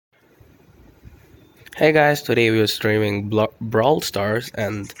Hey guys, today we are streaming Brawl Stars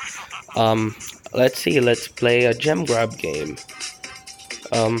and um let's play a gem grab game.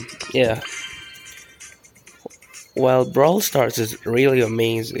 Yeah. Well, Brawl Stars is really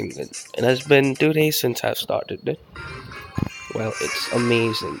amazing. It has been 2 days since I've started it. Well, it's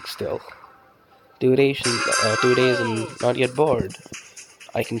amazing still. 2 days and not yet bored.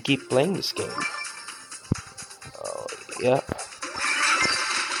 I can keep playing this game. Yeah.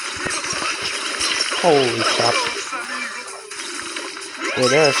 Holy crap. Yeah,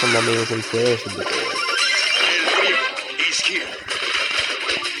 there are some amazing players in the game.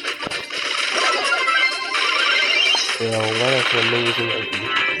 What is amazing,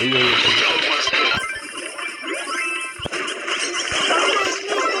 really amazing.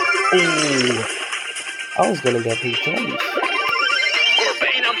 Oh, I was gonna get his gems. For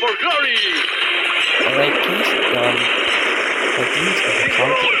pain and for glory! Alright, at least get a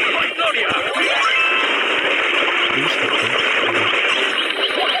content.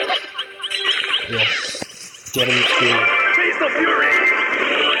 Yes, getting through. Taste of fury!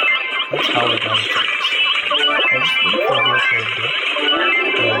 That's how I got it. I just wait for her for a bit.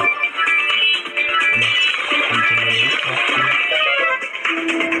 Continue talking.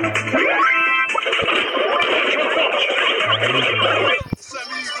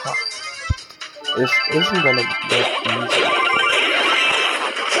 This isn't gonna get easy.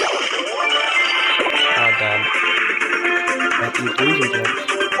 Ah, damn. That is losing gems.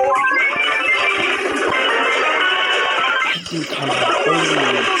 Dude, come on.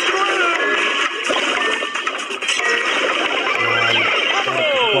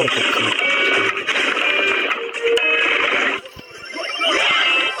 Gotta get some.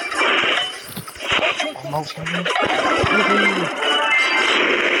 Almost done.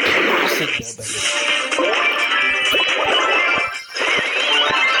 Sit there, baby.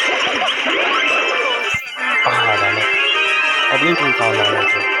 Ah, damn it. A blue team found out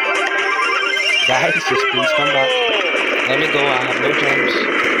later. Guys, just please come back. Let me go, I have no gems.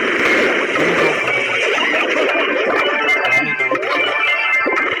 Let me go.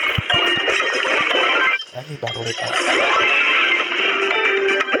 Let me battle it out.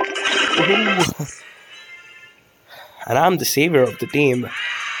 Ooh. And I'm the savior of the team.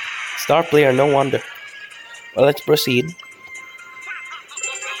 Star player, no wonder. Well, let's proceed.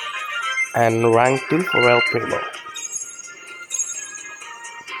 And rank 2 for El Primo.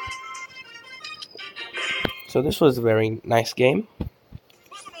 So this was a very nice game.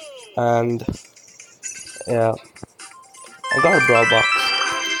 And yeah, I got a Brawl box.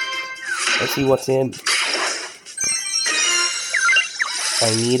 Let's see what's in.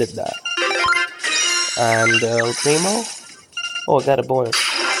 I needed that. And El Primo. Oh, I got a bonus.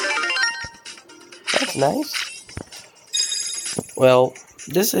 That's nice. Well,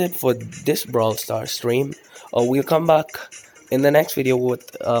 this is it for this Brawl Stars stream. We'll come back in the next video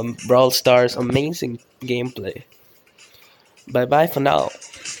with Brawl Stars amazing gameplay. Bye bye for now.